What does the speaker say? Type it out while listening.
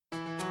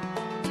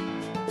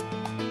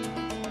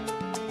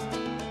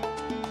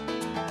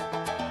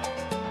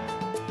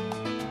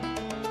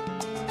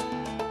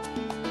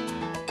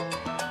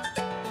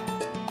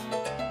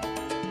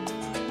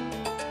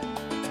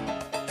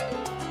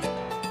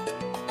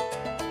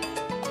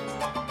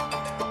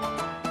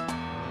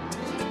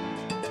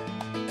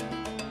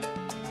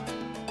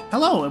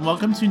Hello, and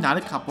welcome to Not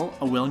a Couple,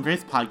 a Will and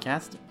Grace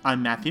podcast.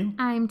 I'm Matthew.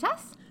 I'm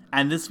Tess.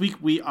 And this week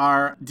we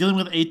are dealing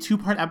with a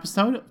two-part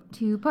episode.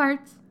 2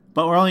 parts.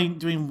 But we're only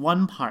doing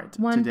one part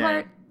One today.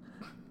 part.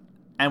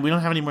 And we don't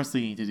have any more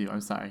singing to do.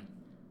 I'm sorry.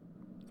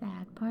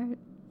 Sad part.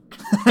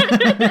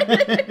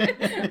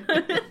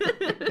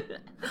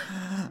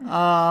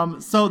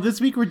 So this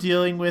week we're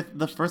dealing with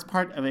the first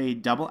part of a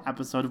double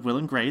episode of Will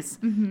and Grace.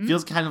 Mm-hmm.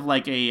 Feels kind of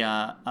like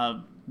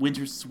a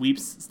winter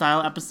sweeps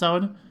style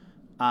episode.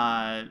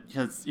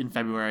 Because it's in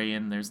February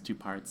and there's 2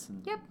 parts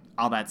and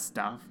all that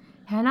stuff.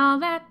 And all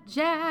that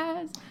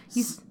jazz.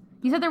 You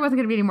said there wasn't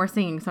going to be any more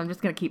singing, so I'm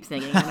just going to keep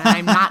singing. And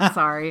I'm not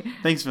sorry.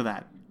 Thanks for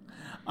that.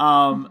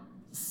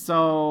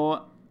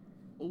 So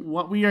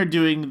what we are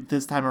doing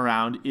this time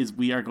around is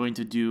we are going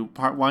to do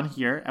part 1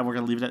 here, and we're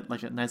going to leave it at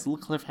like a nice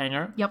little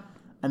cliffhanger. Yep.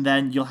 And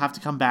then you'll have to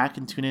come back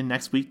and tune in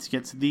next week to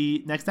get to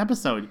the next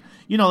episode.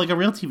 You know, like a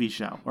real TV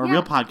show or a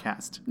real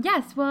podcast.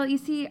 Yes. Well, you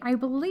see, I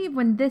believe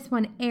when this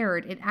one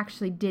aired, it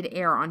actually did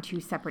air on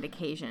 2 separate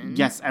occasions.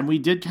 Yes, and we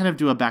did kind of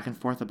do a back and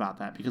forth about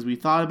that because we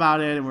thought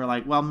about it and we're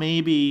like, well,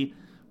 maybe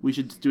we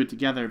should do it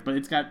together. But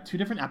it's got 2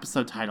 different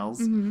episode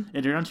titles. Mm-hmm.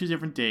 It aired on 2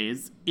 different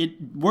days.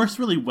 It works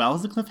really well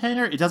as a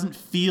cliffhanger. It doesn't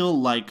feel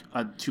like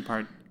a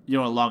 2-part, a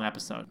long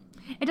episode.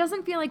 It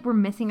doesn't feel like we're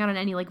missing out on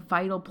any like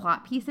vital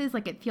plot pieces.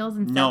 Like it feels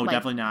instead No,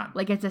 definitely not.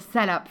 Like it's a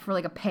setup for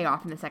like a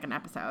payoff in the second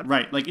episode.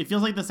 Right. Like it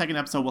feels like the second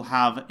episode will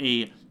have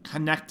a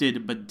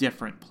connected but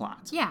different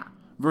plot. Yeah.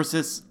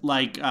 Versus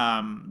like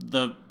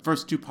the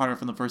first 2-parter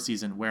from the first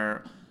season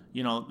where,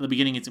 the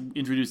beginning it's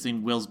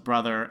introducing Will's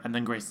brother and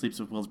then Grace sleeps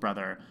with Will's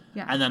brother.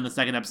 Yeah. And then the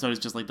second episode is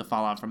just like the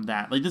fallout from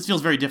that. Like this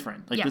feels very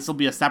different. Like yes. This will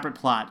be a separate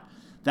plot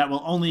that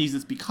will only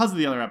exist because of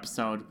the other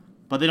episode,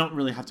 but they don't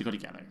really have to go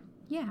together.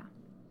 Yeah.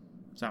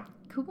 So.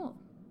 Cool.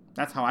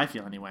 That's how I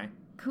feel anyway.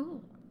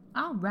 Cool.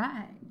 All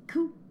right.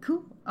 Cool.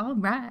 All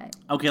right.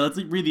 Okay, let's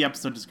read the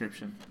episode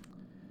description.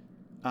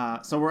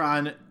 So we're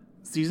on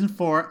season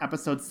 4,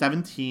 episode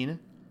 17,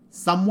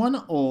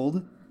 Someone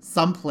Old,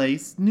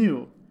 Someplace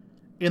New.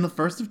 In the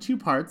first of 2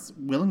 parts,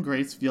 Will and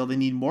Grace feel they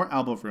need more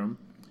elbow room,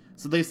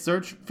 so they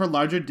search for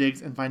larger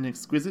digs and find an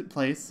exquisite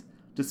place,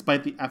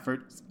 despite the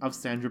efforts of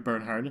Sandra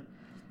Bernhard.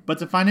 But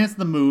to finance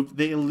the move,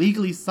 they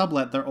illegally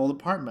sublet their old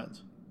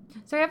apartment.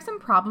 So I have some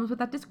problems with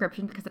that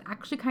description because it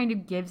actually kind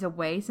of gives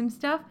away some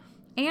stuff.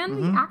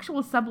 And the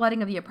actual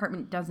subletting of the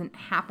apartment doesn't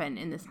happen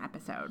in this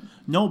episode.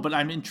 No, but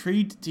I'm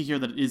intrigued to hear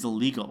that it is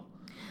illegal.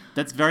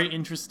 That's very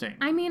interesting.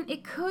 I mean,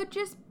 it could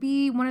just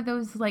be one of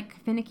those,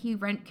 like, finicky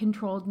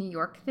rent-controlled New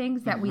York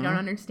things that we don't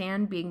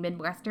understand being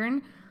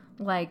Midwestern.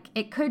 Like,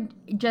 it could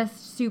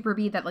just super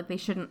be that, like, they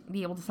shouldn't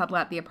be able to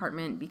sublet the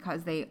apartment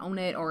because they own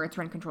it or it's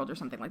rent-controlled or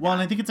something like that. Well,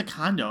 and I think it's a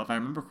condo, if I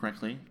remember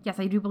correctly. Yes,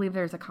 I do believe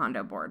there's a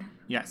condo board.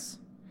 Yes.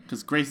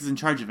 Because Grace is in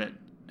charge of it,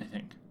 I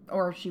think.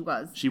 Or she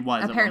was. She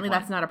was. Apparently,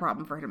 that's not a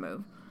problem for her to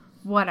move.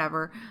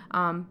 Whatever.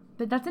 But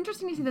that's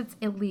interesting to see that's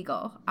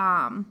illegal.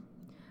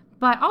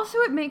 But also,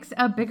 it makes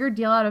a bigger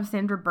deal out of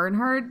Sandra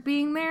Bernhard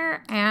being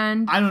there.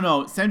 And I don't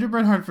know. Sandra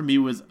Bernhard for me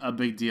was a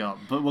big deal,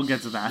 but we'll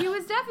get to that. She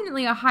was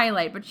definitely a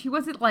highlight, but she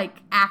wasn't like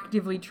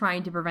actively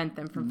trying to prevent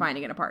them from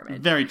finding an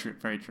apartment. Very true.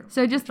 Very true.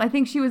 So I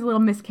think she was a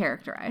little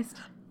mischaracterized.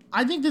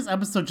 I think this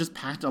episode just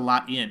packed a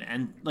lot in,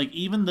 and like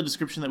even the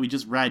description that we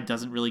just read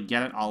doesn't really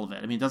get at all of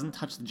it. I mean, it doesn't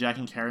touch the Jack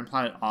and Karen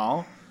plot at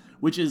all,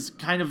 which is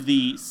kind of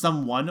the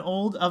someone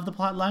old of the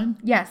plot line.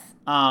 Yes.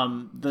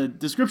 The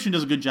description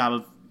does a good job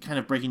of kind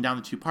of breaking down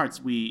the 2 parts.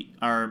 We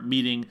are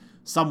meeting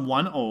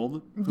someone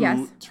old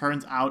who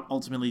turns out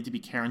ultimately to be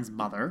Karen's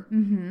mother,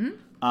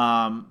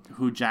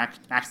 who Jack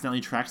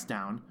accidentally tracks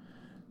down.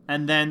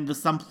 And then the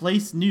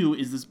someplace new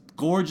is this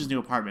gorgeous new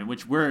apartment,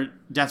 which we're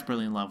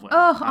desperately in love with.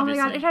 Oh my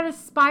God. It had a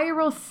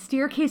spiral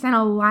staircase and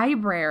a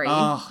library.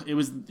 Oh,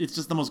 it's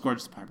just the most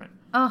gorgeous apartment.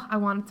 Oh, I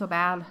want it so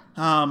bad.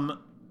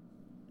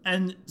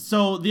 And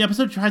so the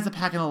episode tries to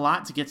pack in a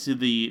lot to get to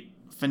the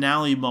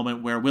finale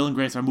moment where Will and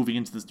Grace are moving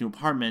into this new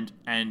apartment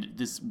and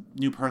this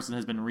new person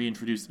has been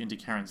reintroduced into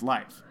Karen's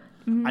life.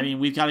 Mm-hmm. I mean,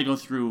 we've got to go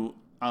through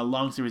a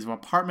long series of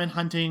apartment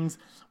huntings.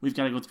 We've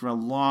got to go through a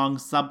long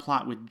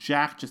subplot with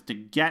Jack just to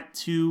get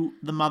to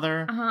the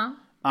mother.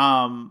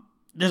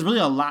 There's really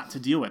a lot to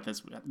deal with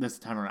this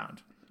time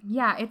around.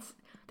 Yeah,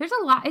 there's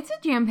a lot. It's a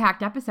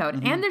jam-packed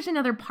episode, and there's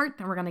another part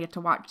that we're going to get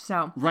to watch,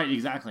 so... Right,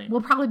 exactly.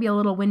 We'll probably be a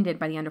little winded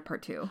by the end of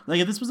part 2.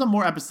 Like, if this was a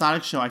more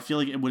episodic show, I feel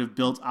like it would have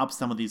built up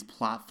some of these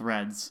plot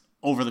threads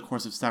over the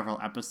course of several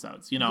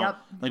episodes.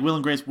 Like Will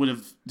and Grace would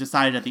have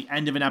decided at the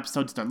end of an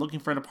episode to start looking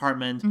for an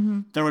apartment.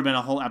 There would have been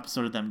a whole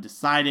episode of them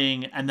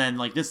deciding, and then,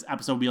 like, this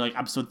episode would be, like,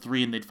 episode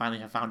 3, and they'd finally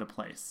have found a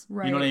place.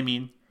 Right. You know what I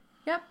mean?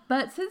 Yep,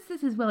 but since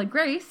this is Will and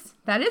Grace,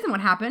 that isn't what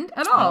happened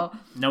at all.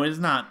 No, it is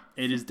not.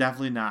 It is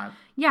definitely not.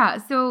 Yeah,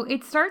 so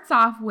it starts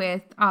off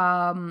with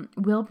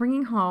Will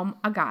bringing home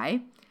a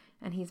guy,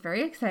 and he's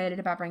very excited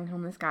about bringing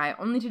home this guy,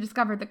 only to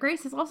discover that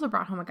Grace has also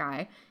brought home a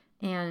guy,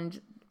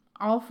 and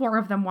all 4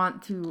 of them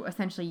want to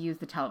essentially use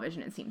the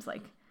television, it seems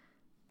like.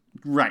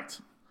 Right.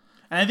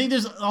 And I think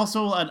there's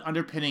also an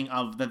underpinning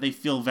of that they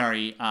feel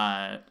very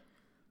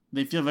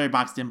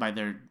boxed in by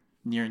their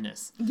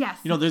nearness. Yes.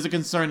 You know, there's a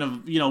concern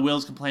of, you know,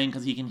 Will's complaining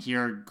because he can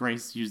hear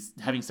Grace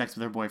having sex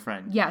with her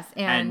boyfriend. Yes,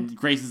 and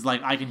Grace is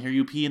like, I can hear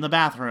you pee in the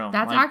bathroom.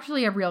 That's like,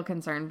 actually a real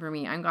concern for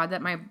me. I'm glad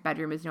that my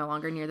bedroom is no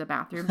longer near the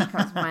bathroom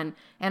because when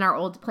in our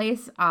old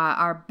place,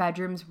 our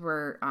bedrooms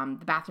were,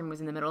 the bathroom was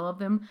in the middle of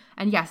them.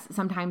 And yes,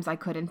 sometimes I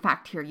could in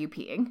fact hear you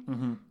peeing.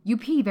 Mm-hmm. You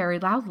pee very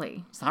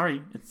loudly.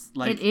 Sorry. It's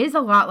like... It is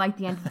a lot like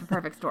the end of The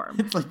Perfect Storm.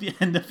 It's like the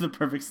end of The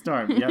Perfect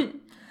Storm. Yep. I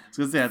was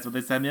going to say, that's what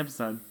they said in the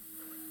episode.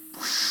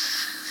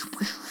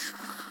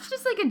 It's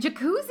just like a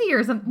jacuzzi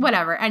or something,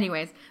 whatever.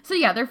 Anyways, so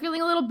yeah, they're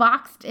feeling a little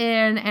boxed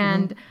in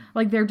and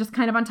like they're just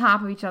kind of on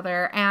top of each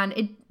other.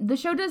 And the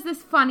show does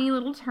this funny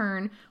little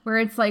turn where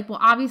it's like, well,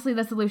 obviously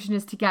the solution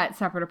is to get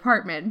separate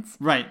apartments.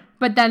 Right.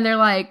 But then they're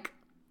like,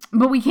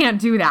 but we can't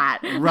do that.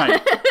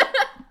 Right.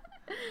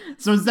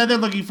 So instead they're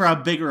looking for a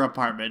bigger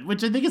apartment,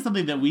 which I think is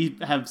something that we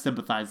have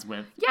sympathized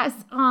with. Yes.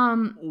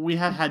 We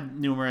have had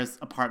numerous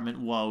apartment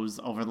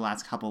woes over the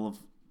last couple of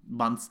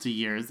months to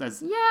years,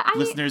 as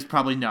listeners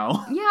probably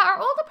know. Yeah, our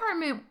old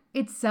apartment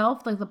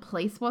itself, like the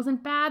place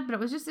wasn't bad, but it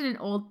was just in an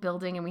old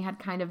building and we had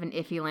kind of an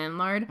iffy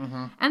landlord.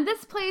 Mm-hmm. And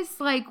this place,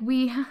 like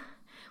we've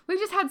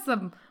just had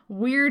some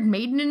weird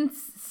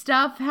maintenance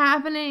stuff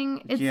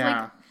happening. It's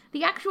like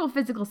the actual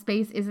physical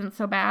space isn't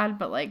so bad,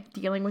 but like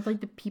dealing with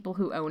like the people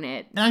who own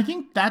it. And I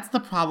think that's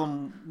the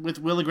problem with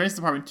Will and Grace's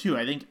apartment too.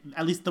 I think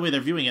at least the way they're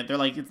viewing it, they're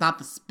like, it's not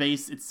the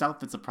space itself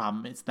that's a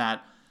problem. It's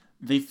that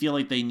they feel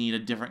like they need a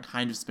different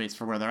kind of space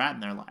for where they're at in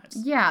their lives.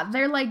 Yeah,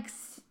 they're like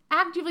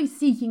actively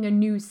seeking a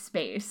new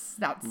space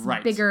that's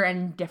bigger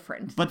and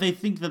different. But they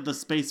think that the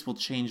space will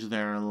change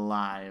their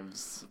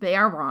lives. They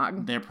are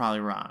wrong. They're probably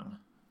wrong.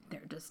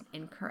 They're just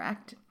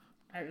incorrect.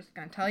 I'm just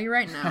going to tell you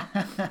right now.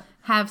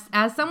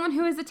 As someone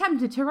who has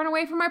attempted to run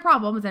away from my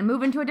problems and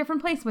move into a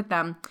different place with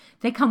them,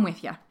 they come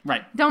with you.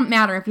 Right. Don't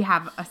matter if you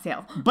have a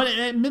sale. But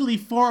admittedly,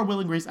 for a Will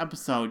and Grace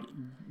episode,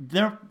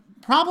 their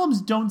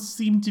problems don't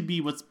seem to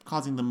be what's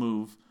causing the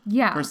move,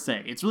 per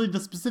se. It's really the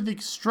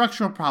specific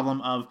structural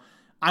problem of,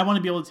 I want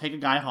to be able to take a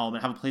guy home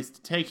and have a place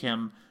to take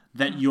him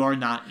that you're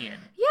not in.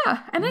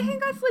 Yeah, and I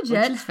think that's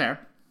legit. Which is fair.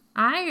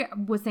 I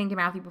was saying to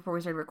Matthew before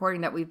we started recording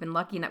that we've been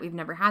lucky and that we've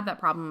never had that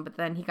problem, but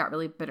then he got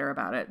really bitter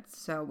about it,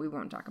 so we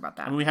won't talk about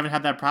that. And we haven't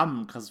had that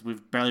problem because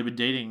we've barely been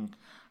dating.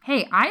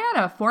 Hey, I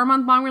had a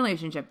 4-month-long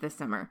relationship this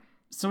summer.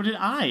 So did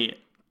I.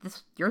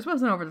 Yours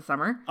wasn't over the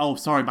summer. Oh,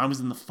 sorry, mine was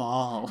in the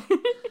fall.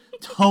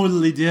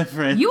 Totally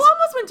different. You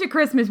almost went to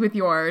Christmas with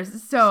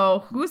yours,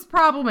 so whose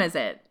problem is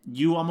it?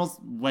 You almost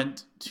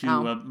went to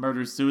a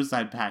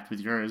murder-suicide pact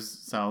with yours,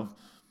 so...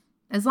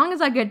 As long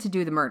as I get to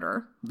do the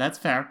murder. That's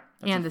fair.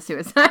 The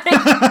suicide.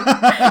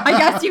 I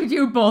guess you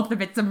do both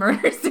if it's a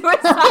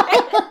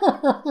murder-suicide.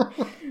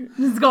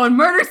 Just going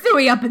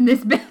murder-suey up in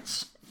this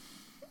bitch.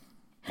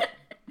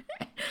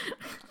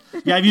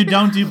 Yeah, if you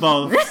don't do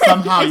both,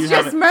 somehow you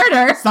haven't...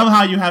 murder.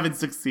 Somehow you haven't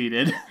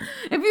succeeded.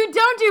 If you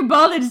don't do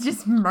both, it's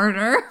just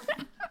murder.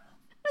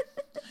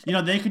 You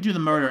know, they could do the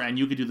murder and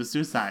you could do the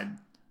suicide.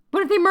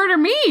 What if they murder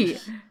me?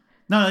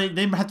 No,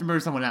 they have to murder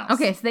someone else.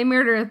 Okay, so they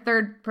murder a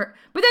third person.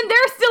 But then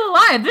they're still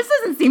alive. This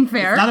doesn't seem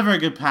fair. It's not a very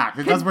good pact.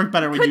 It does work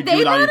better when you do it on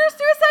Could they murder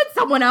suicide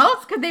someone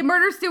else? Could they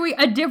murder Stewie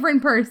a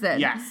different person?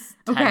 Yes,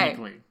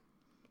 technically. Okay.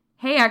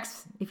 Hey,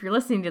 X, if you're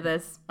listening to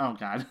this. Oh,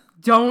 God.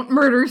 Don't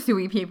murder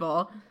Stewie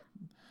people.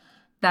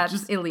 That's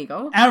just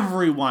illegal.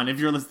 Everyone, if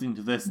you're listening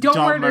to this,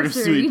 don't murder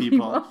Stewie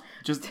people.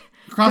 Just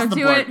across the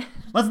board.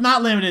 Let's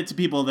not limit it to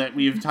people that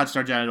we've touched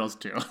our genitals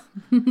to.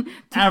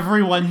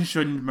 Everyone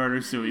shouldn't murder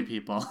Stewie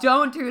people.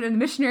 Don't do it in the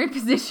missionary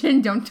position.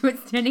 Don't do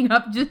it standing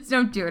up. Just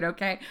don't do it,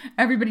 okay?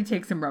 Everybody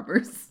take some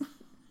rubbers.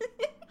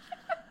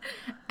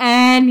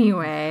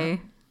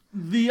 Anyway.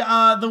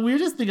 The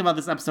weirdest thing about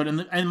this episode,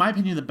 and in my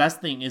opinion, the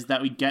best thing, is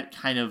that we get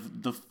kind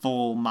of the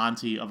full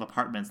Monty of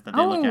apartments that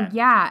they look at. Oh,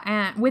 yeah.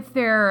 And with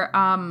their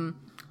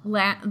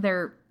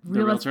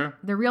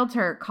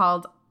realtor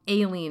called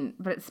Aileen,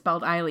 but it's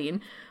spelled Eileen,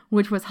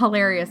 which was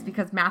hilarious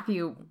because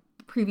Matthew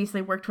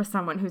previously worked with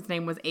someone whose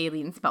name was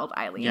Aileen, spelled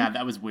Eileen. Yeah,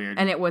 that was weird.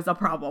 And it was a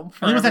problem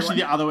for I think it was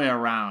actually the other way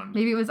around.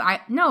 Maybe it was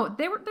No,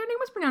 their name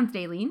was pronounced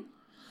Aileen.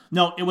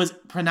 No, it was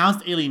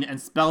pronounced Aileen and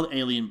spelled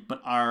Aileen,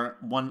 but our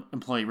one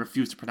employee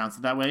refused to pronounce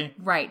it that way.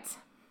 Right.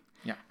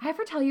 Yeah. I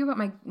ever tell you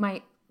about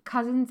my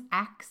cousin's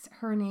ex?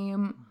 Her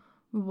name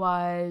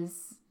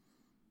was...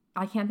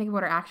 I can't think of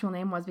what her actual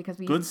name was because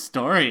we... Good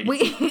story. We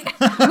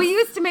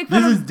used to make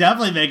fun This is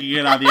definitely making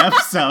it on the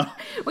episode.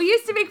 We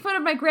used to make fun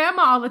of my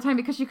grandma all the time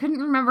because she couldn't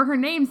remember her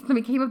name, so then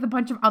we came up with a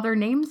bunch of other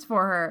names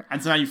for her.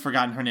 And so now you've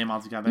forgotten her name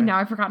altogether. Now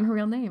I've forgotten her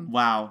real name.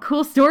 Wow.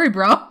 Cool story,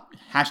 bro.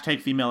 Hashtag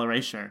female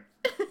erasure.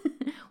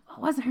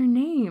 What was her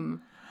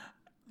name?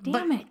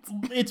 Damn it.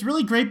 It's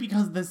really great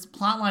because this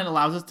plotline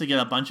allows us to get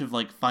a bunch of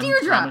like fun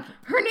Deirdre.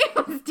 Her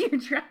name was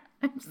Deirdre.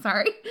 I'm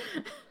sorry.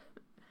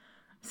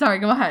 Sorry,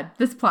 go ahead.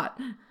 This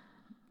plot.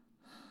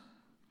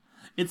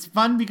 It's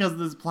fun because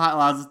this plot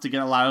allows us to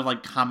get a lot of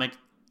like comic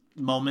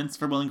moments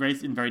for Will and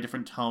Grace in very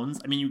different tones.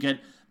 I mean,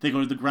 they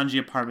go to the grungy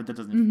apartment that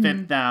doesn't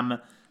fit them.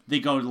 They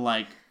go to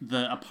like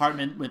the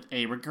apartment with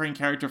a recurring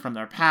character from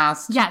their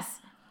past. Yes.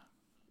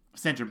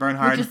 Sandra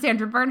Bernhard. Which is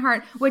Sandra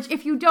Bernhard. Which,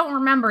 if you don't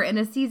remember, in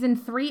a season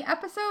 3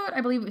 episode, I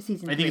believe it was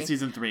season 3. I think it's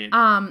season 3.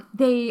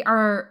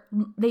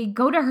 They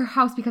go to her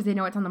house because they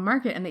know it's on the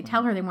market, and they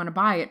tell her they want to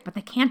buy it, but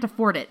they can't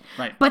afford it.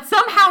 Right. But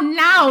somehow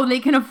now they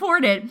can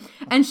afford it,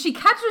 and she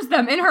catches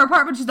them in her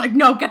apartment. She's like,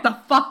 "No, get the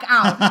fuck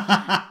out!"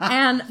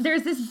 And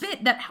there's this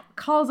bit that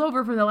calls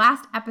over for the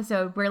last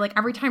episode where, like,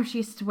 every time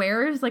she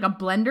swears, like, a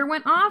blender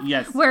went off.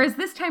 Yes. Whereas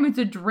this time it's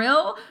a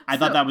drill. I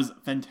thought that was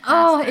fantastic.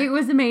 Oh, it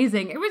was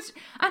amazing. And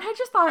I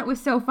just thought it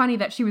was so funny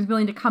that she was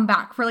willing to come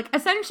back for, like,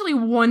 essentially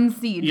one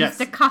scene just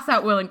to cuss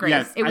out Will and Grace.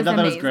 Yes, it was I thought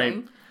amazing. that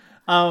was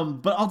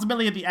great. But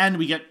ultimately at the end,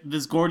 we get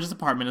this gorgeous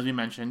apartment, as we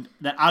mentioned,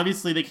 that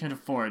obviously they can't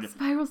afford.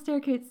 Spiral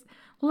staircase,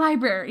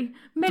 library,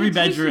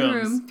 meditation 3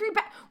 bedrooms. room.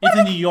 It's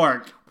in New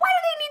York. Why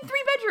do they need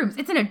 3 bedrooms?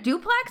 It's in a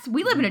duplex.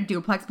 We live in a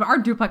duplex, but our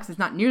duplex is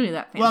not nearly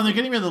that fancy. Well, they're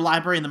getting rid of the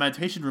library and the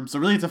meditation room, so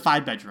really it's a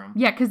 5-bedroom.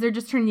 Yeah, because they're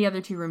just turning the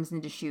other 2 rooms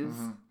into shoes.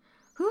 Mm-hmm.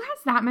 Who has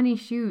that many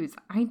shoes?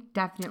 I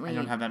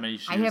don't have that many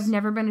shoes. I have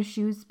never been a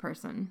shoes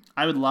person.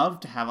 I would love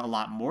to have a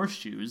lot more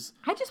shoes.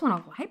 I just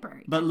want a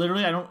library. But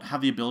literally, I don't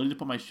have the ability to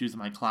put my shoes in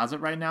my closet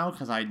right now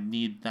because I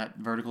need that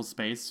vertical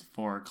space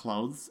for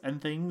clothes and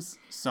things.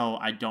 So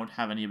I don't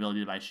have any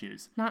ability to buy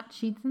shoes. Not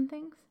sheets and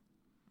things?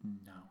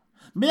 No.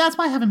 Maybe that's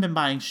why I haven't been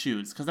buying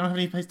shoes, because I don't have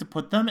any place to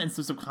put them, and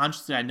so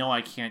subconsciously I know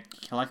I can't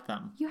collect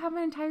them. You have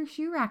an entire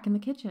shoe rack in the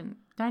kitchen,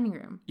 dining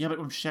room. Yeah, but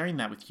I'm sharing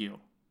that with you.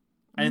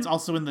 And it's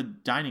also in the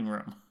dining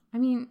room. I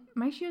mean,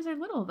 my shoes are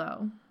little,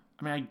 though.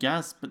 I mean, I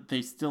guess, but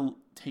they still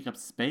take up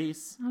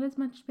space. Not as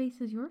much space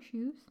as your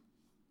shoes.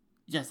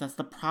 Yes, that's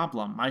the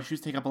problem. My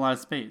shoes take up a lot of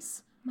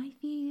space. My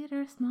feet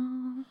are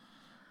small.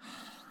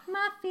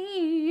 My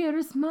feet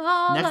are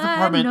small. Next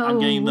apartment, I'm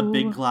getting the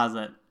big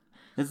closet.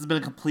 This has been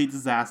a complete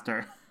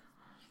disaster.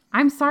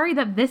 I'm sorry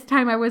that this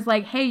time I was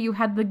like, hey, you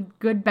had the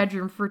good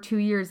bedroom for 2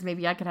 years.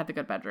 Maybe I could have the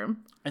good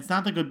bedroom. It's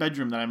not the good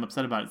bedroom that I'm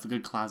upset about. It's the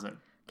good closet.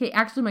 Okay,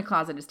 actually, my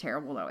closet is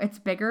terrible, though. It's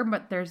bigger,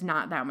 but there's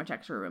not that much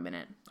extra room in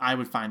it. I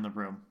would find the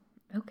room.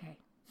 Okay.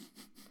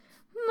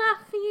 My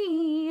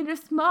feet are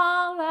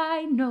small,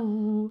 I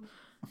know.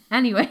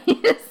 Anyways,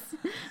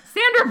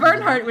 Sandra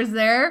Bernhard was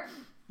there.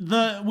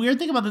 The weird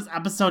thing about this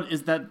episode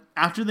is that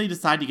after they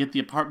decide to get the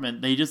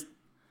apartment, they just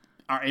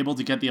are able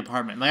to get the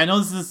apartment. Like, I know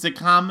this is a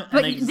sitcom.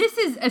 But this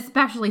is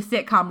especially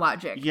sitcom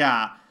logic.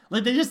 Yeah.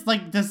 Like, they just,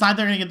 like, decide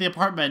they're going to get the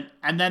apartment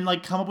and then,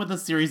 like, come up with a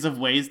series of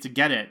ways to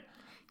get it.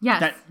 Yes.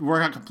 That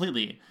work out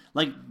completely.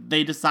 Like,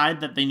 they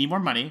decide that they need more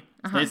money.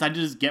 So they decide to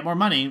just get more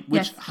money,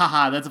 which,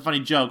 haha, that's a funny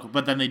joke,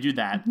 but then they do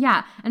that.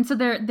 Yeah, and so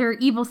their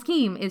evil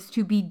scheme is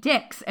to be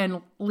dicks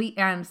and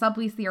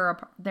sublease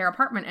their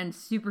apartment and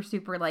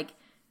super, like,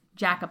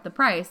 jack up the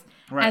price.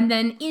 Right. And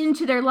then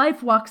into their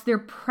life walks their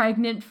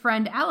pregnant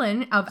friend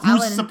Ellen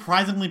Who's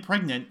surprisingly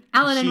pregnant.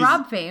 Ellen and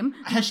Rob fame.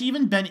 Has she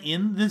even been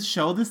in this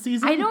show this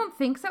season? I don't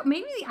think so.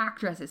 Maybe the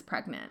actress is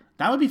pregnant.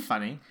 That would be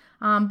funny.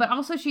 But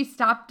also she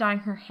stopped dyeing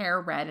her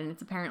hair red, and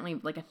it's apparently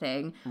like a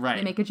thing. Right.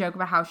 They make a joke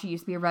about how she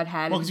used to be a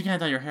redhead. Well, because you can't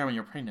dye your hair when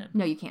you're pregnant.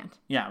 No, you can't.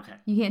 Yeah, okay.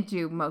 You can't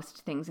do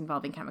most things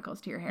involving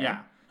chemicals to your hair. Yeah.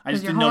 I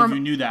just didn't know if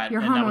you knew that,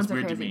 and that was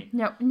weird to me.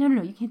 No,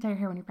 you can't dye your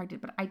hair when you're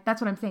pregnant, but that's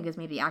what I'm saying is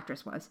maybe the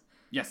actress was.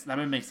 Yes, that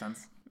would make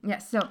sense.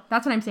 Yes, so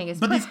that's what I'm saying is...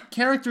 But these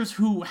characters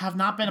who have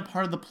not been a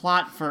part of the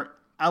plot for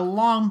a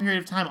long period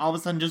of time all of a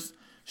sudden just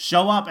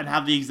show up and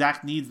have the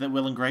exact needs that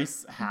Will and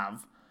Grace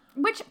have.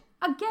 Which,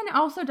 again,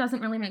 also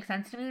doesn't really make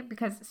sense to me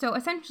because, so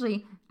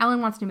essentially,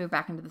 Ellen wants to move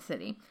back into the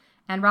city.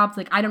 And Rob's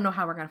like, I don't know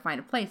how we're going to find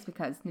a place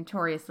because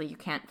notoriously you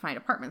can't find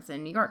apartments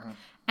in New York. Mm-hmm.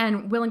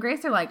 And Will and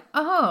Grace are like,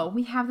 oh,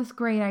 we have this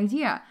great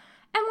idea.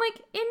 And,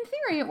 like, in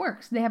theory, it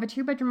works. They have a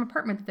 2-bedroom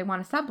apartment that they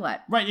want to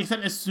sublet. Right,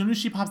 except as soon as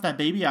she pops that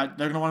baby out,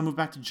 they're going to want to move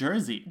back to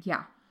Jersey.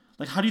 Yeah.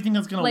 Like, how do you think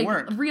that's going to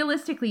work?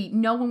 Realistically,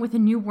 no one with a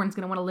newborn is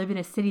going to want to live in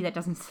a city that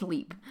doesn't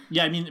sleep.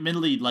 Yeah, I mean,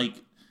 admittedly,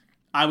 like,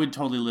 I would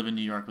totally live in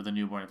New York with a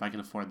newborn if I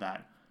could afford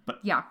that. But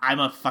yeah. I'm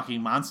a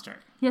fucking monster.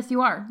 Yes,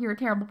 you are. You're a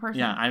terrible person.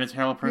 Yeah, I'm a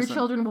terrible person. Your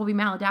children will be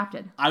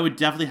maladapted. I would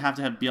definitely have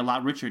to be a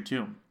lot richer,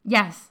 too.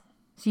 Yes.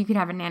 So you could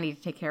have a nanny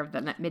to take care of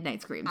the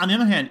midnight screams. On the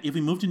other hand, if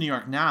we move to New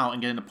York now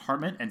and get an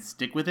apartment and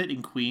stick with it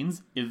in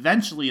Queens,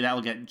 eventually that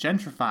will get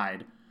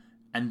gentrified,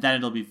 and then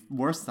it'll be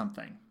worth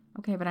something.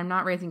 Okay, but I'm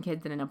not raising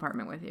kids in an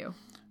apartment with you.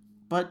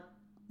 But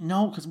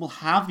no, because we'll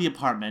have the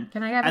apartment.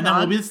 Can I have and then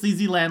we'll be the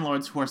sleazy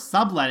landlords who are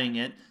subletting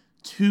it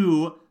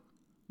to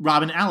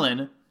Rob and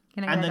Ellen.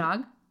 Can I get a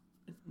dog?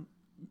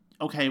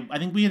 Okay, I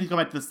think we need to go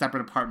back to the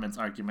separate apartments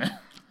argument.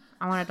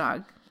 I want a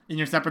dog. In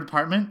your separate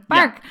apartment?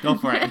 Bark! Yeah, go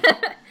for it.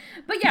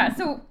 But yeah,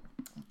 so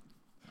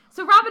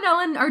Rob and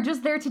Ellen are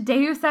just there to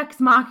deus ex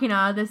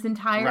machina this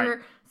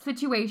entire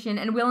situation,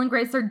 and Will and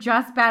Grace are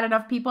just bad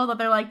enough people that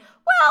they're like,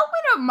 well, we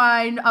don't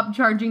mind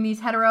upcharging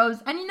these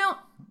heteros, and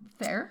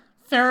fair.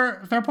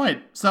 Fair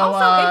point. So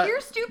also, if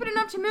you're stupid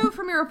enough to move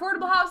from your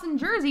affordable house in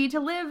Jersey to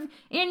live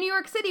in New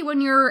York City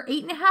when you're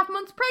 8.5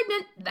 months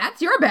pregnant,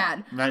 that's your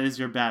bad. That is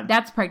your bad.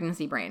 That's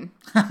pregnancy brain.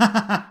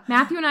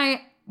 Matthew and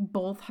I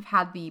both have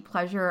had the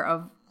pleasure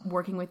of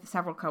working with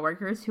several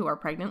coworkers who are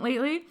pregnant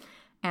lately,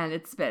 and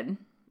it's been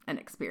an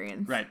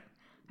experience. Right.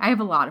 I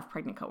have a lot of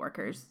pregnant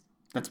coworkers.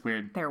 That's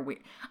weird. They're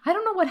weird. I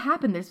don't know what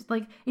happened. There's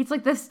like, it's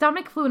like the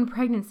stomach flu and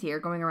pregnancy are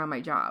going around my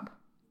job.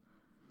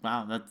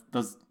 Wow,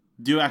 those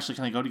do actually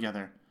kind of go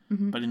together,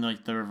 but in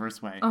like the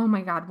reverse way. Oh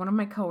my God. One of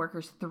my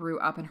coworkers threw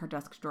up in her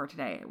desk drawer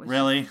today. It was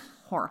Really?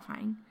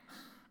 horrifying.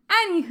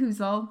 Any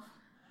hoozle.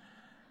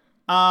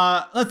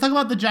 Let's talk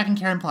about the Jack and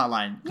Karen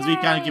plotline, because we've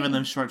kind Yay! of given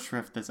them short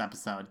shrift this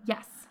episode.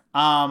 Yes.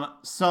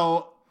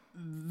 So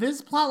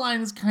this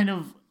plotline is kind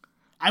of,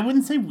 I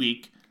wouldn't say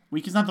weak.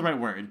 Weak is not the right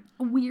word.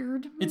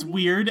 Weird. Maybe? It's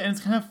weird, and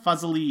it's kind of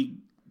fuzzily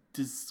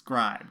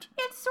described.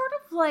 It's sort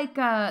of like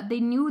they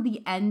knew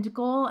the end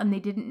goal and they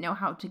didn't know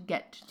how to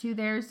get to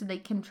there, so they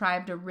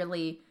contrived a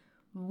really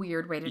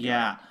weird way to do it.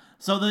 Yeah.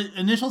 So the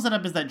initial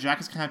setup is that Jack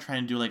is kind of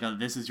trying to do like a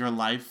 "This Is Your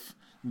Life"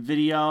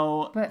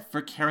 video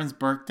for Karen's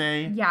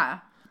birthday. Yeah.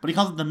 But he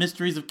calls it The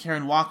Mysteries of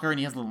Karen Walker, and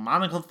he has a little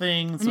monocle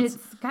thing. So And it's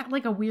got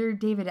like a weird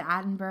David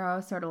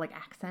Attenborough sort of like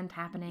accent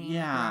happening.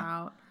 Yeah.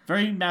 Throughout.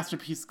 Very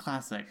Masterpiece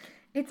classic.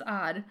 It's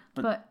odd,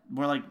 But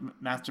more like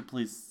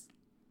Masterpiece.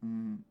 I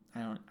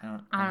don't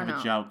have know.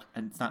 a joke,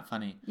 and it's not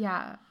funny.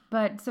 yeah.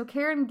 But so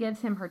Karen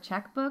gives him her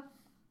checkbook,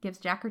 gives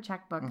Jack her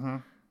checkbook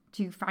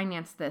to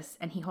finance this,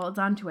 and he holds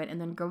on to it and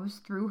then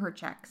goes through her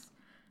checks.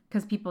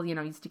 Because people,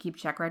 used to keep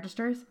check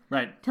registers.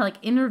 Right. To like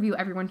interview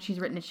everyone she's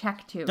written a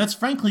check to. That's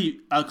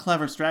frankly a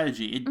clever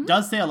strategy. It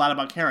does say a lot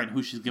about Karen,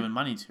 who she's given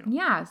money to.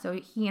 Yeah, so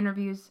he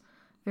interviews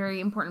very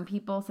important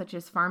people such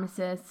as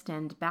pharmacist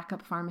and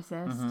backup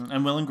pharmacist.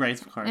 And Will and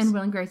Grace, of course. And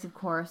Will and Grace, of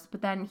course.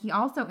 But then he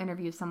also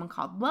interviews someone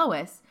called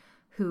Lois,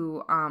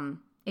 who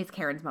is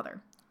Karen's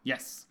mother.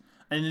 Yes.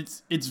 And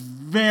it's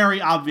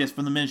very obvious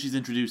from the minute she's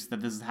introduced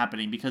that this is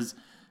happening, because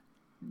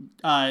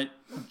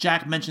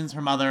Jack mentions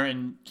her mother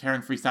and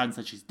Karen freaks out and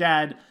says she's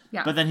dead.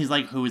 Yeah. But then he's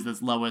like, who is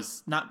this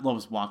Lois? Not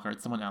Lois Walker,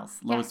 it's someone else.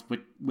 Lois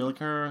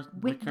Wicker?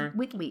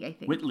 Whitley, I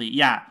think. Whitley,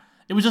 yeah.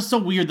 It was just so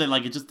weird that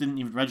like it just didn't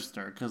even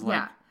register, because like...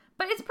 Yeah.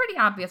 But it's pretty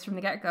obvious from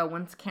the get-go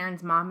once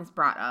Karen's mom is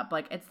brought up.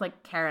 Like, it's like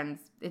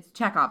it's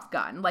Chekhov's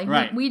gun. Like,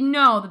 Right. we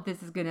know that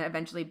this is going to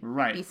eventually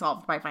Right. be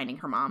solved by finding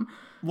her mom.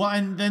 Well,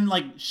 and then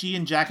like she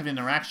and Jack have an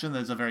interaction.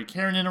 There's a very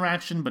Karen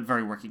interaction, but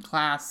very working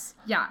class.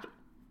 Yeah.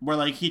 Where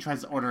like he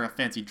tries to order a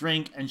fancy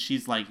drink, and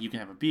she's like, you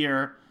can have a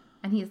beer.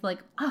 And he's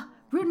like,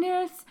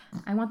 rudeness.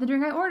 I want the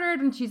drink I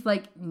ordered. And she's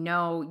like,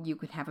 no, you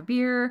could have a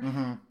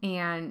beer.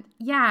 And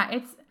yeah,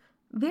 it's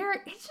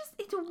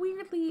a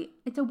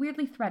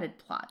weirdly threaded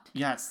plot.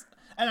 Yes.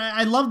 And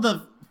I love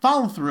the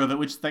follow-through of it,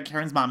 which is that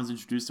Karen's mom is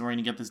introduced, and we're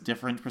going to get this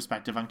different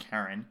perspective on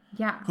Karen.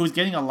 Yeah. Who's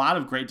getting a lot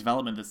of great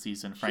development this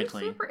season,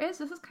 frankly. She super is.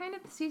 This is kind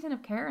of the season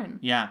of Karen.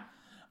 Yeah.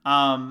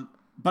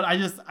 But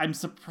I'm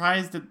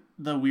surprised at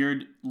the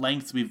weird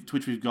lengths to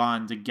which we've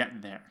gone to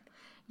get there.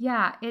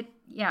 Yeah,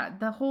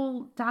 the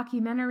whole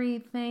documentary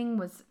thing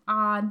was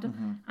odd.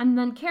 And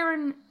then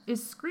Karen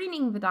is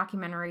screening the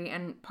documentary,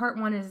 and part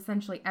one is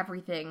essentially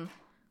everything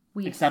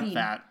we've seen.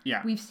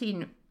 We've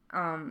seen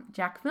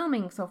Jack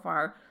filming so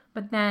far,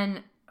 but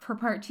then for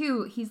part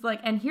two, he's like,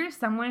 and here's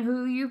someone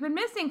who you've been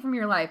missing from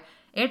your life.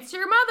 It's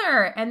your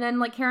mother. And then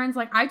like Karen's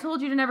like, I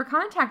told you to never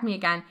contact me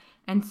again,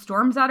 and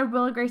storms out of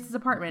Will and Grace's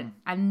apartment.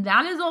 And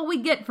that is all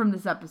we get from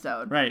this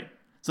episode. Right.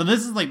 So this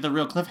is like the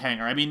real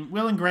cliffhanger. I mean,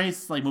 Will and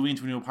Grace like moving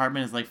into a new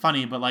apartment is like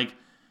funny, but like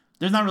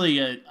there's not really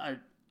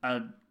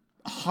a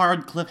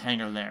hard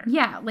cliffhanger there.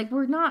 Yeah, like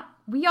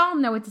we all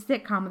know it's a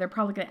sitcom, they're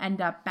probably going to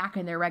end up back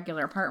in their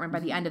regular apartment by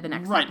the end of the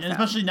next episode. Right, and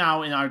especially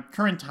now in our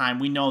current time,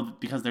 we know that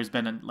because there's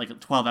been like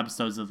 12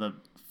 episodes of the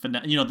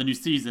new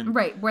season.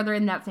 Right, where they're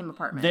in that same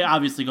apartment. They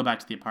obviously go back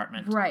to the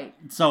apartment. Right.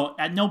 So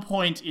at no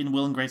point in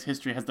Will and Grace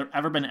history has there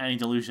ever been any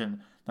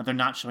delusion that they're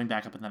not showing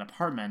back up in that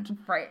apartment.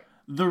 Right.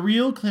 The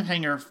real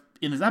cliffhanger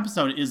in this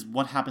episode is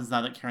what happens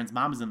now that Karen's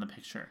mom is in the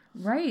picture.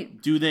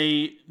 Right. Do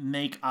they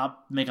make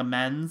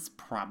amends?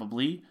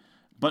 Probably.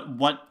 But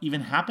what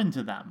even happened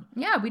to them?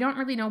 Yeah, we don't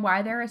really know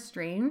why they're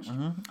estranged.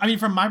 I mean,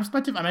 from my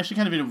perspective, I'm actually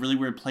kind of in a really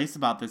weird place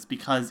about this,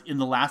 because in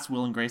the last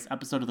Will and Grace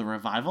episode of The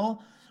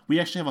Revival, we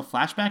actually have a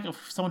flashback of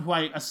someone who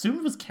I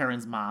assumed was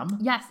Karen's mom.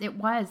 Yes, it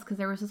was, because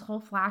there was this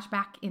whole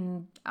flashback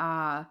in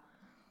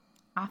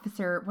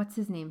Officer, what's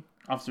his name?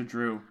 Officer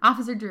Drew.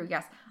 Officer Drew,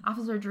 yes.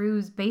 Officer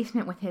Drew's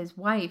basement with his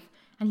wife,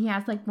 and he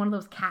has like one of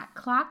those cat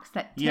clocks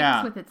that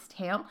ticks with its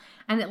tail,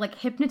 and it like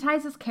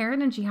hypnotizes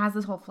Karen, and she has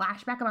this whole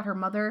flashback about her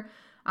mother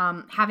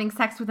having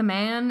sex with a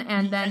man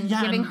and then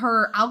giving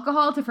her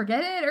alcohol to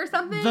forget it or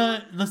something.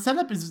 The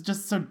setup is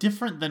just so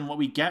different than what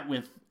we get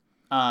with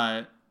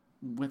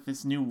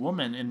this new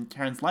woman in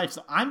Karen's life.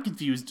 So I'm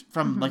confused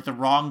from like the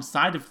wrong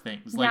side of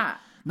things. Like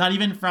not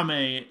even from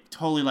a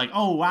totally like,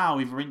 oh wow,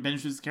 we've been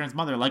introduced to Karen's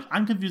mother. Like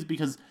I'm confused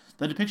because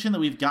the depiction that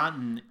we've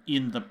gotten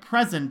in the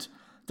present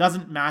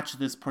doesn't match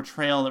this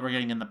portrayal that we're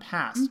getting in the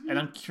past. And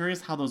I'm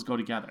curious how those go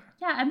together.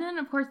 Yeah, and then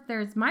of course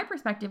there's my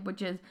perspective,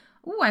 which is,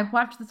 I've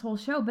watched this whole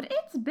show, but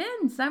it's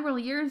been several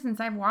years since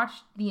I've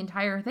watched the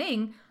entire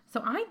thing,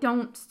 so I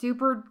don't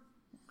super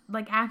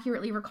like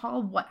accurately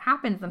recall what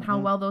happens and how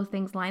well those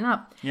things line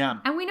up. Yeah.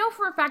 And we know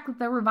for a fact that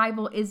the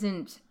revival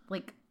isn't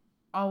like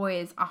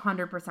always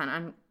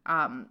 100%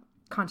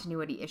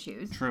 continuity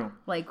issues. True.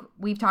 Like,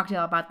 we've talked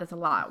about this a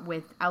lot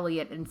with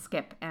Elliot and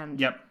Skip and...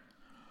 Yep.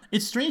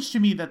 It's strange to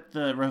me that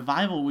the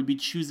revival would be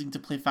choosing to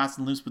play fast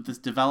and loose with this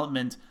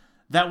development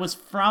that was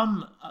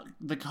from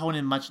the Cohen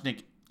and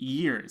Muchnick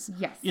years.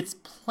 Yes. It's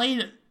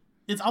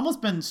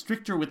almost been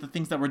stricter with the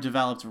things that were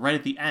developed right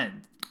at the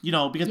end. You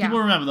know, because people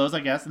remember those, I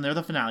guess, and they're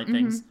the finale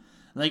things.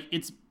 Like,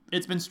 it's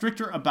been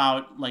stricter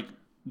about, like,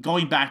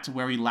 going back to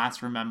where we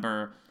last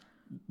remember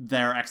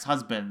their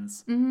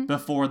ex-husbands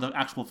before the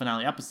actual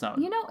finale episode.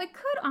 You know, it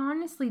could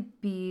honestly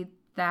be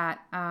that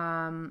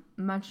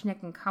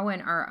Muchnick and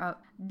Cohen are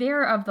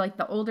they're of like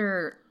the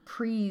older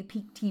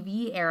pre-peak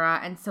TV era,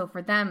 and so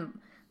for them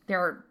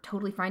they're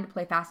totally fine to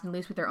play fast and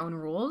loose with their own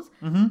rules.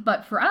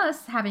 But for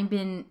us, having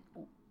been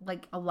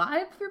like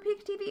alive through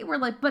peak TV, we're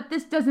like, but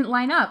this doesn't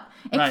line up.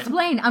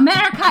 Explain, right.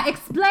 America,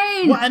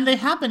 explain. Well, and they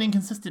have been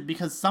inconsistent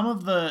because some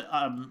of the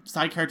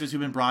side characters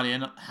who've been brought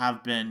in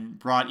have been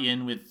brought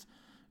in with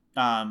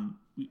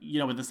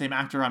with the same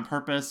actor on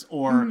purpose,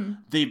 or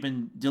they've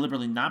been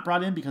deliberately not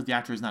brought in because the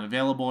actor is not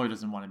available or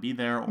doesn't want to be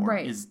there or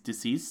is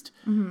deceased.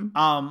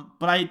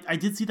 But I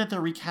did see that they're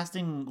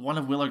recasting one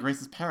of Will or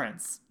Grace's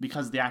parents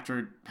because the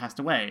actor passed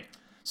away.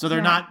 So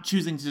they're not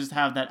choosing to just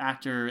have that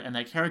actor and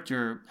that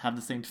character have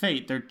the same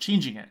fate. They're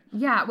changing it.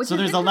 Yeah, so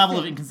there's a level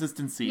of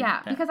inconsistency.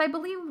 Yeah, because I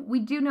believe we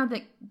do know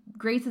that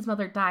Grace's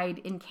mother died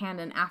in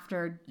canon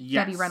after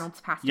Debbie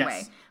Reynolds passed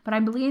away. But I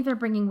believe they're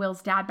bringing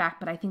Will's dad back,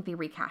 but I think they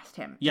recast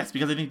him. Yes,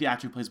 because I think the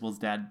actor who plays Will's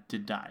dad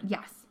did die.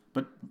 Yes.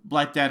 But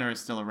Blythe Danner is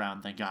still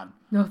around, thank God.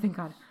 No, thank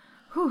God.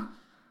 Whew.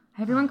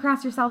 Everyone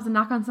cross yourselves and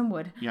knock on some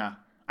wood. Yeah.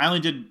 I only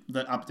did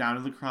the up-down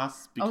of the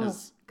cross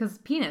because... because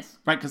penis.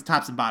 Right, because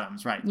tops and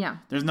bottoms, right. Yeah.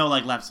 There's no,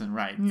 like, lefts and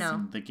rights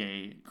in the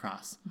gay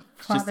cross.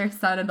 It's Father,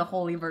 Son, and the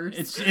Holy Verse.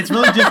 It's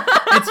really just...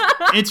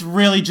 it's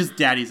really just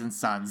daddies and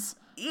sons.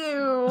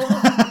 Ew.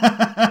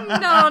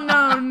 No.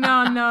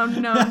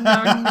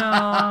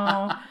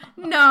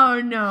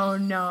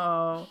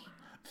 No.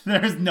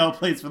 There's no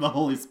place for the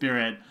Holy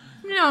Spirit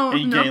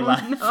in gay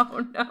life.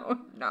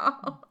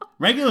 No.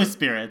 Regular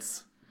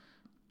spirits.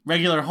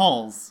 Regular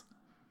holes.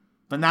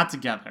 But not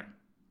together.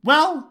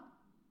 Well,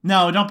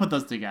 no, don't put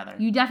those together.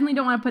 You definitely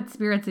don't want to put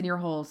spirits in your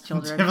holes,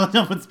 children. Definitely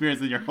don't put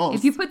spirits in your holes.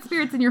 If you put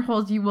spirits in your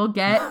holes, you will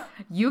get,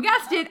 you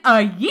guessed it,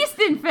 a yeast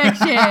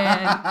infection.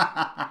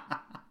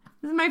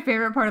 This is my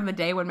favorite part of the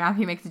day when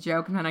Matthew makes a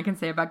joke and then I can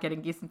say about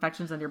getting yeast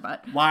infections on your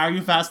butt. Why are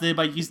you fascinated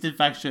by yeast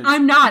infections?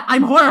 I'm not.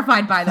 I'm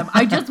horrified by them.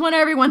 I just want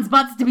everyone's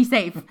butts to be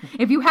safe.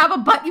 If you have a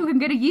butt, you can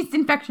get a yeast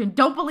infection.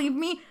 Don't believe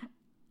me?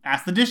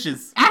 Ask the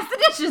dishes. Ask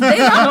the dishes. They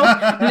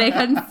know. They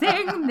can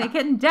sing. They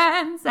can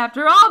dance.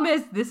 After all,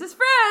 miss, this is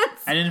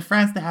France. And in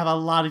France, they have a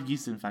lot of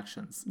yeast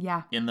infections.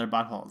 Yeah. In their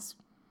buttholes.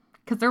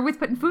 Because they're always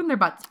putting food in their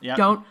butts. Yep.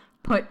 Don't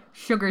put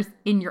sugars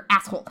in your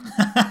asshole.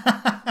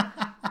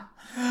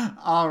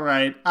 All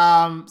right.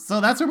 So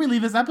that's where we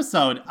leave this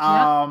episode. So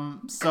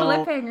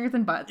cliffhangers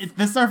and butts.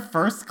 This is our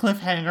first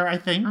cliffhanger, I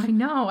think. I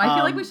know. I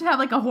feel like we should have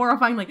like a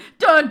horrifying like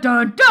dun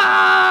dun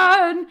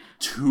dun.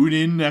 Tune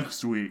in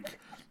next week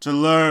to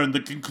learn the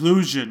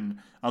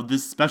conclusion of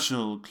this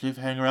special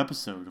cliffhanger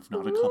episode of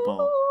Not a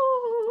Couple.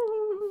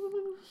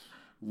 Ooh.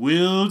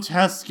 Will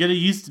Tess get a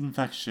yeast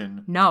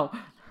infection? No.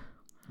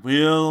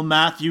 Will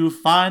Matthew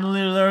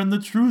finally learn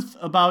the truth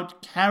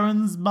about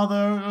Karen's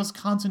mother's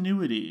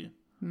continuity?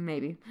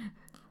 Maybe.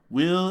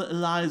 Will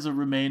Eliza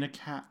remain a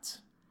cat?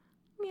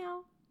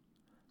 Meow.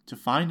 To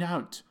find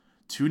out,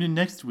 tune in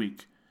next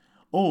week,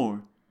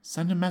 or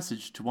send a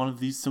message to one of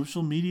these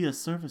social media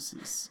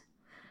services.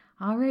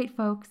 All right,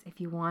 folks, if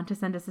you want to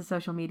send us a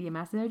social media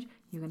message,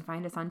 you can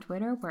find us on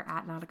Twitter. We're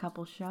at Not a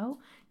Couple Show.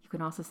 You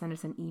can also send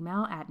us an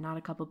email at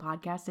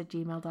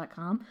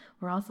notacouplepodcast@gmail.com.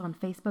 We're also on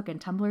Facebook and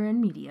Tumblr and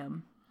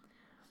Medium.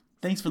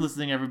 Thanks for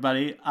listening,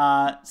 everybody.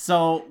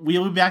 So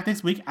we'll be back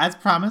next week, as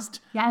promised,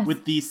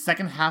 with the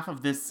second half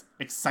of this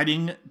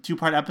exciting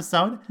 2-part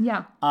episode.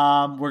 Yeah.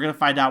 We're going to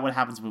find out what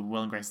happens with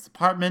Will and Grace's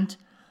apartment.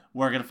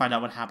 We're going to find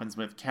out what happens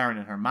with Karen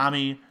and her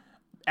mommy.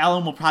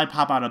 Ellen will probably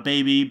pop out a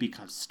baby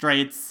because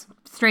straights.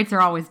 Straights are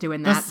always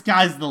doing that. The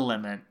sky's the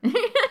limit.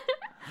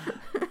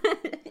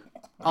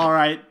 All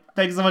right.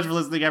 Thanks so much for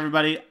listening,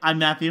 everybody. I'm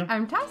Matthew.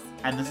 I'm Tess.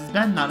 And this has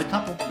been Not a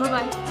Couple.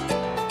 Bye-bye.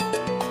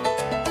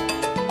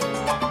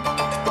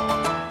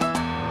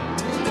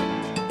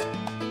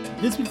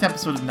 This week's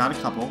episode of Not a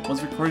Couple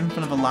was recorded in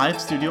front of a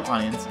live studio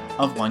audience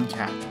of 1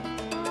 cat.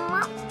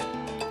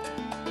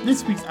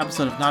 This week's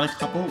episode of Not a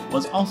Couple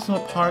was also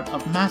a part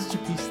of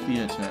Masterpiece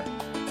Theater,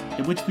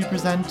 in which we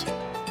present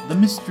The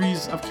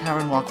Mysteries of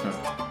Karen Walker,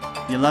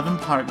 the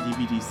 11-part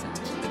DVD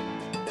set.